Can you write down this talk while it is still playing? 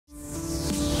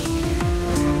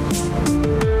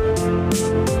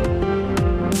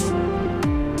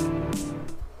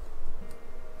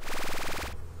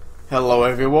Hello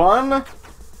everyone,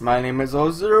 my name is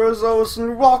Ozirozos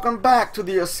and welcome back to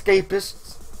the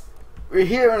Escapists. We're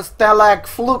here in Stalag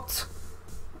Flute.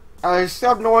 I still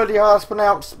have no idea how it's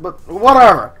pronounced, but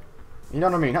whatever. You know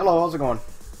what I mean. Hello, how's it going?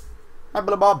 Hi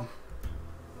Billy Bob.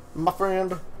 My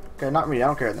friend. Okay, not me, I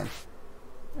don't care then.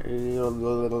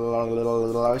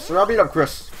 So I'll beat up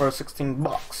Chris for 16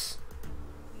 bucks.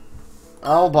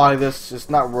 I'll buy this, it's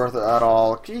not worth it at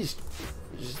all. Jeez.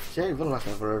 Jay really likes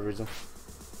me for whatever reason.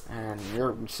 And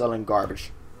you're selling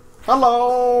garbage.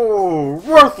 Hello!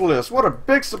 Worthless! What a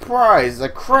big surprise! A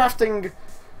crafting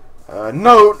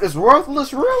note is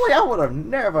worthless? Really? I would have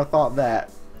never thought that.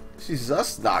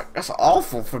 Jesus, that's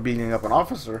awful for beating up an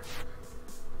officer.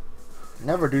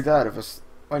 Never do that if it's...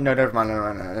 Wait, no, never mind,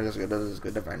 no, that is good, that is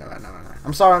good, never mind, no.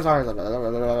 I'm sorry.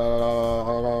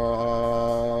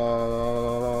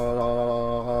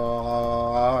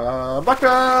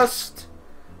 Breakfast!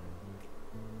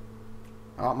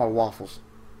 I want my waffles.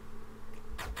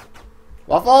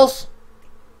 Waffles?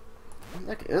 What the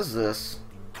heck is this?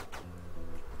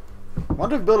 I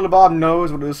wonder if Billy Bob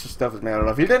knows what this stuff is made out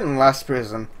of. He didn't in last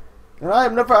prison. And I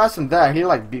have never asked him that. He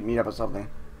like beat me up or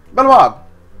something. Billy Bob!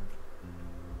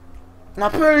 Now,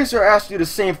 pretty sure I asked you the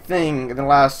same thing in the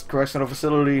last correctional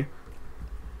facility.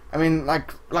 I mean,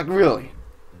 like really.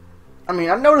 I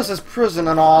mean, I know this is prison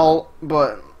and all,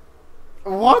 but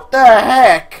what the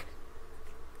heck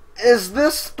is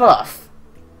this stuff?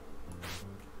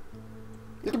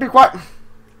 You can be quiet.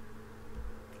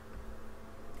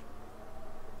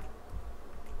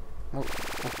 Oh,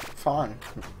 fine.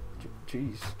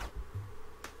 Jeez.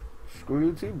 Screw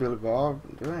you too, Billy Bob.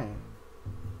 Dang.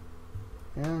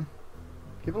 Yeah.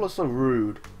 People are so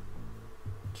rude.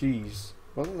 Jeez.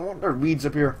 Well, there are weeds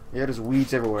up here. Yeah, there's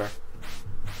weeds everywhere.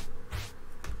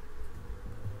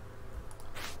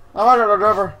 Alright,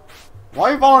 driver.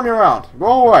 Why are you following me around?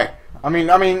 Go away. I mean,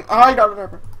 hi,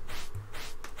 driver.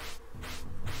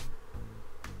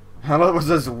 What was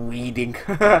this weeding?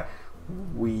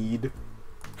 Weed.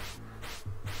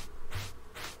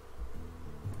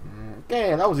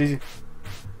 Okay, that was easy.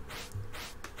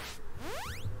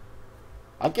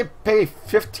 I get paid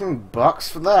 15 bucks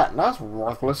for that, and that's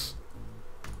worthless.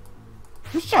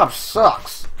 This job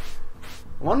sucks.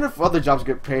 I wonder if other jobs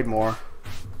get paid more.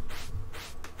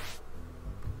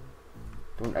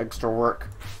 Doing extra work.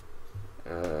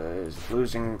 Is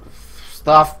losing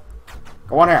stuff.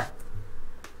 Go on here.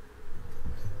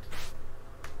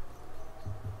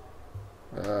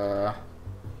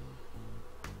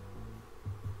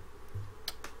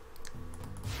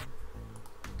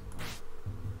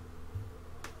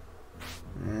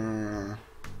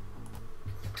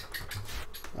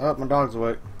 Oh, my dog's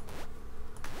awake.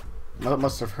 I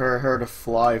must have heard a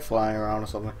fly flying around or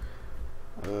something.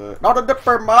 Not a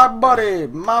dipper, my buddy!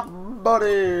 My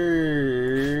buddy!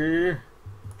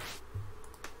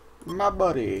 My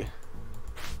buddy.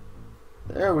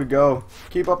 There we go.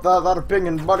 Keep up that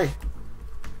opinion, buddy.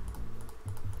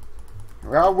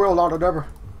 I will, not a dipper.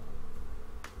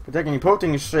 If you're taking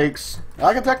protein shakes,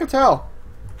 I can tell.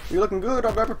 You're looking good,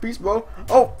 I'll dipper. Peace, bro.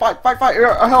 Oh, fight! Here,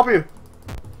 I'll help you.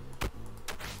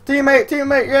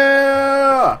 Teammate,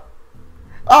 yeah!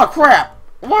 Oh, crap!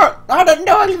 What? I didn't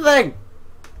do anything!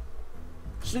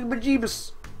 Super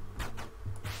Jeebus.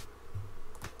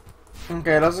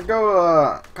 Okay, let's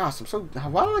go, gosh,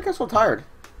 why did I get so tired?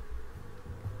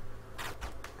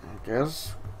 I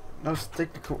guess, let's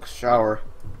take a quick shower.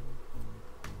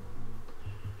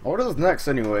 What is next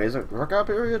anyway? Is it workout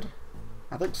period?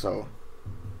 I think so.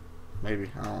 Maybe,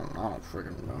 I don't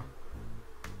freaking know.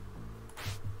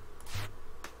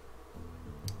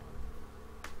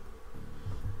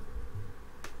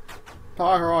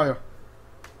 Hi, how are you?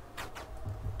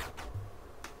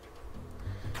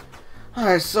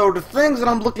 Alright, so the things that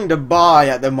I'm looking to buy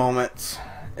at the moment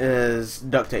is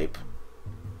duct tape.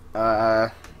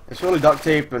 It's really duct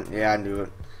tape, and yeah, I knew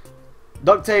it.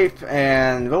 Duct tape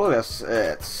and look at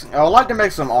this. I would like to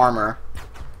make some armor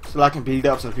so that I can beat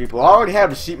up some people. I already have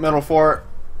the sheet metal for it.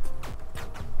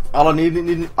 All I need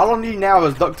now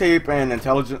is duct tape and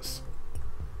intelligence.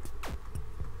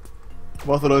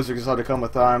 Both of those are just hard to come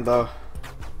with time, though.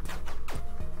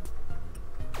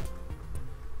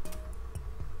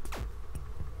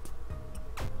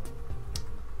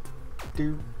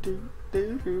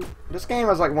 This game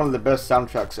has like one of the best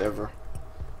soundtracks ever.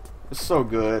 It's so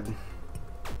good.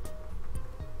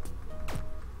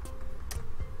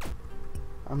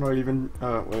 I'm not even.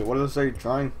 Wait, what does it say?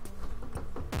 Trying.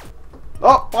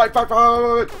 Oh, fight!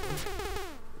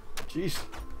 Jeez.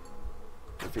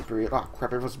 Victory. Oh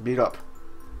crap! Everyone's beat up.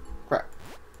 Crap.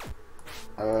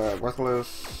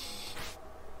 Worthless.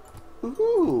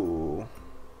 Ooh.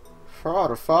 4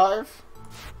 out of 5.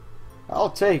 I'll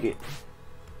take it.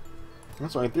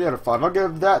 That's only 3 out of 5. I'll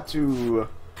give that to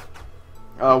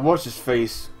what's his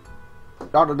face?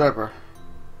 Dr. Depper.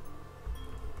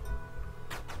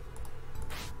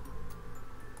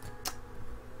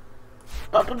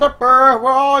 Dr. Depper,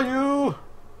 where are you?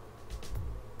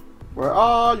 Where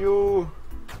are you?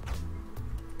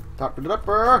 Dr.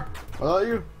 Depper, where are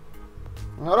you?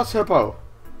 Oh, that's Hippo.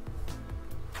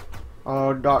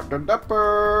 Oh, Dr.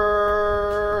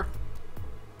 Depper.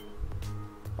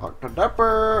 Dr.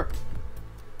 Depper.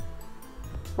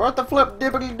 Where the flip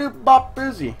dippity doop bop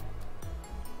is he?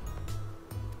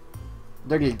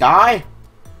 Did he die?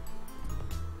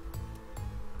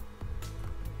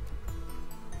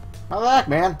 How the heck,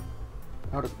 man?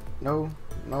 No,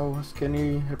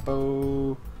 Skinny,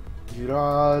 Hippo,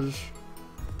 Girage.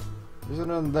 Isn't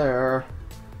in there.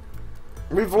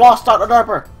 We've lost Dr.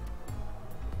 Depper.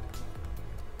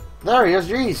 There he is,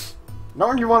 jeez.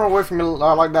 Don't you run away from me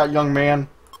like that, young man.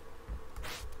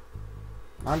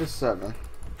 97.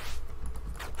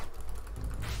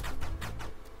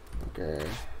 Okay.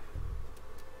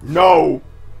 No!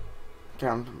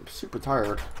 Damn, I'm super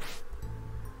tired.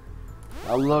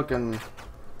 I'll look in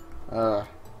her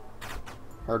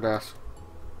desk.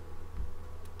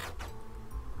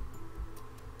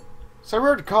 So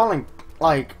weird calling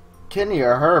like Kenny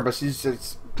or her, but she's a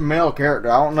male character.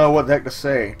 I don't know what the heck to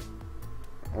say.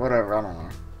 Whatever, I don't know.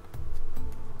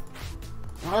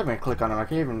 I haven't click on it. I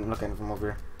can't even look at it from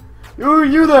over here.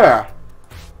 You there?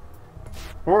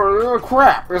 Or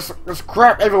crap! There's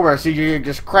crap everywhere. CG,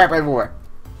 just crap everywhere.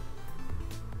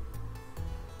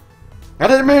 I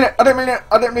didn't mean it. I didn't mean it.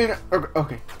 I didn't mean it.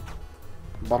 Okay.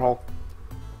 Butthole.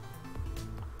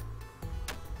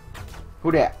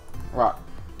 Who that? Right.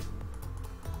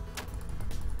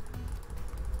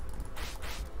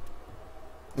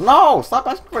 No! Stop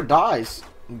asking for dice,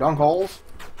 you dunk holes.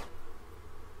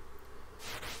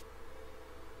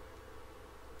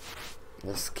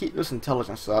 Let's keep this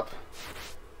intelligence up.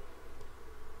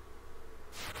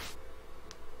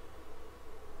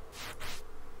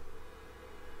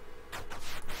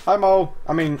 Hi, Mo.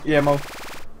 I mean, yeah, Mo.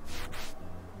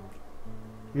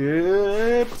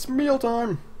 Yeah, it's meal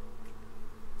time.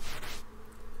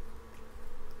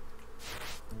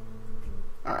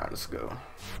 Alright, let's go.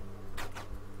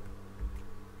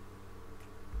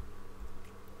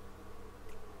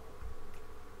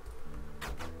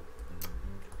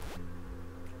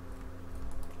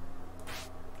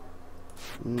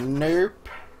 Nope.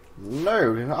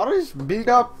 No. I'll just beat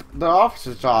up the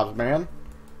officer's jobs, man.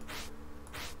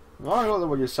 I don't know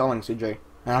what you're selling, CJ.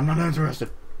 And I'm not interested.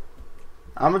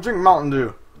 I'm gonna drink Mountain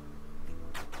Dew.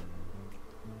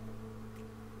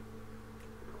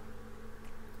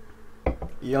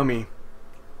 Yummy.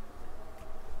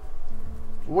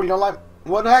 What, you don't like?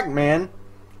 What the heck, man?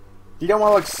 You don't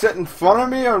want to like sit in front of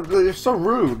me? Or you're so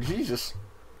rude. Jesus.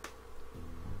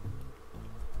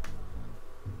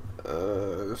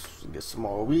 Let's get some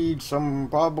more weed. Some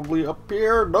probably up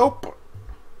here. Nope.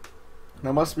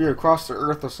 That must be across the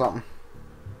earth or something.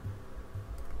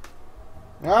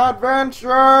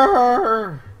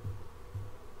 Adventure!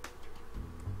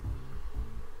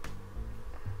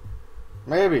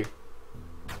 Maybe.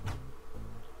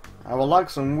 I would like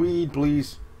some weed,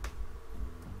 please.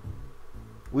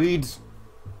 Weeds.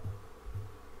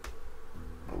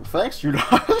 Oh, thanks, you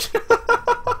Dodge.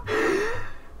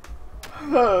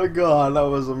 Oh god, that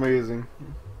was amazing.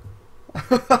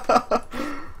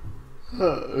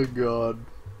 Oh god.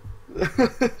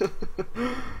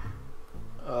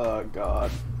 Oh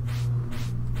god.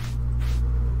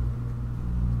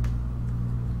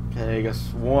 Okay, I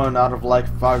guess 1 out of like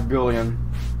 5 billion.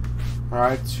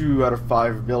 Alright, 2 out of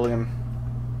 5 billion.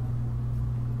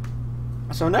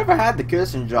 So I've never had the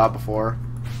kissing job before.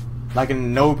 Like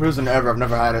in no prison ever, I've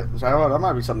never had it. So that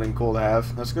might be something cool to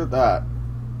have. Let's get that.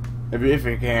 If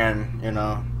you can, you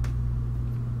know.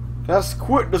 Let's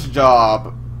quit this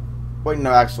job. Wait,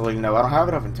 no, actually, no. I don't have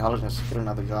enough intelligence to get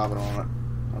another job at the moment.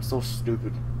 I'm so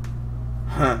stupid.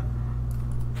 Huh.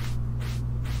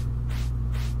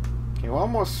 Okay, one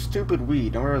more stupid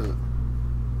weed. Now, where is it?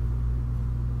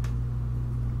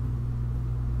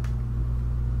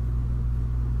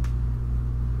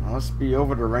 Well, let's be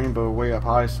over the rainbow way up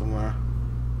high somewhere.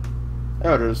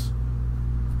 There it is.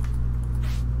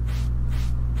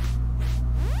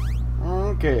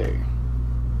 Okay.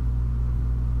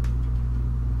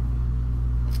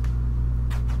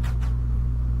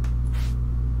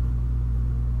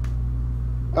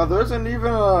 Oh, there isn't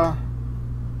even a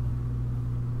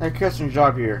kitchen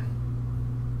job here.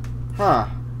 Huh.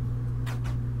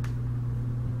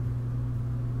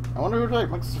 I wonder who like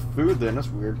makes the food then. That's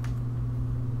weird.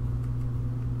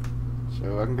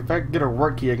 So if I can get a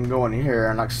work key, I can go in here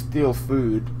and like steal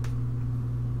food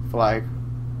for like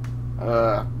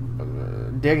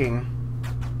digging.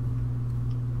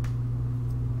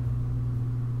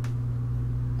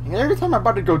 And every time I'm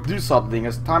about to go do something,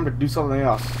 it's time to do something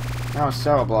else. Now a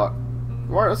shower block.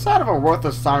 It's kind of a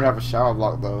worthless time to have a shower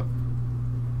block though.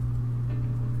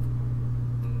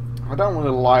 I don't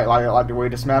really like the way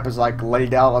this map is like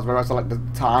laid out as well as like the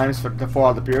times for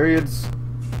the periods.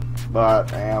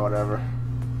 But yeah, whatever.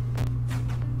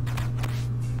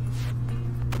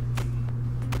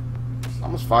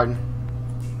 Someone's fighting.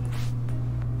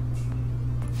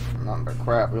 Not the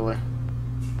crap really.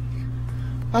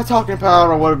 A talking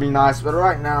powder would be nice, but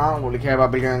right now I don't really care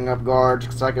about beating up guards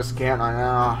because I just can't right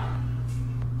now.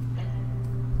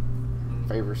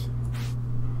 Favors.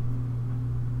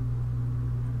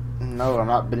 No, I'm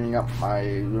not beating up my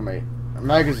roommate. A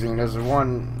magazine, there's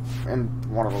one in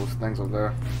one of those things up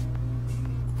there.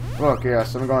 Look,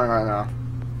 yes, I'm going right now.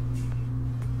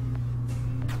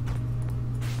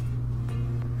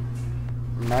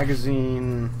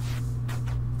 Magazine.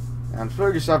 And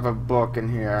figure yourself a book in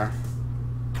here.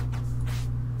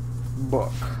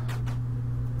 Book.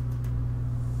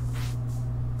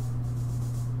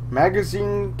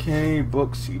 Magazine, Kenny,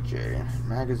 book, CJ.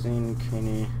 Magazine,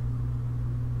 Kenny,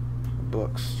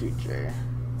 books, CJ.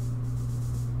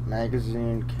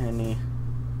 Magazine, Kenny,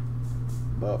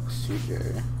 books,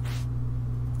 CJ.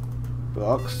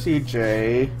 Books,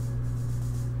 CJ.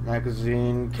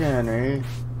 Magazine, Kenny.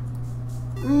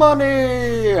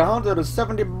 Money!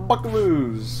 170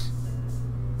 buckaroos.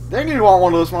 They need to want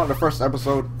one of those from the first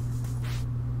episode.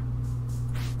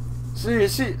 See,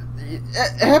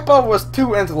 Hippo was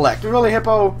too intellect. Really,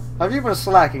 Hippo? Have you been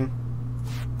slacking?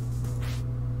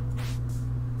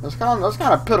 That's kind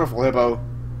of pitiful, Hippo.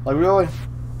 Like, really?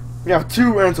 You have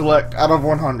 2 intellect out of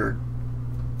 100.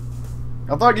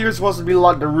 I thought you were supposed to be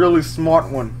like the really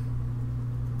smart one.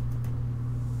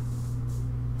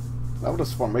 I love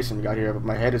this formation we got here, but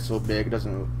my head is so big it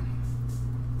doesn't.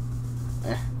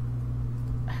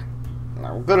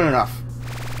 No, good enough.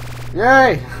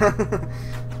 Yay!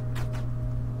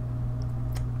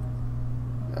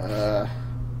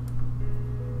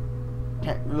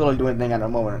 Can't really do anything at the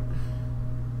moment.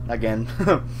 Again.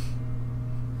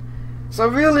 So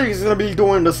really he's gonna be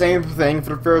doing the same thing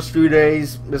for the first few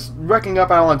days, just wrecking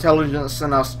up our intelligence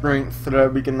and our strength so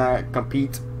that we can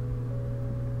compete.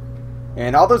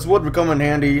 And all this wood will come in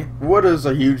handy. Wood is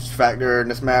a huge factor in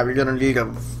this map. You're gonna need a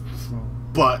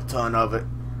butt ton of it.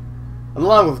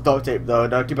 Along with duct tape though,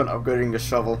 to keep on upgrading the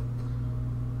shovel.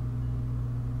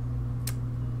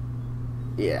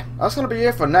 Yeah, that's gonna be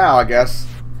it for now, I guess.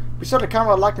 Be sure to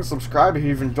comment, like, and subscribe if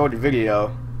you've enjoyed the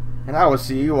video. And I will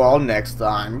see you all next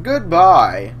time.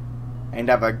 Goodbye. And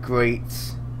have a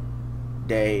great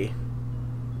day.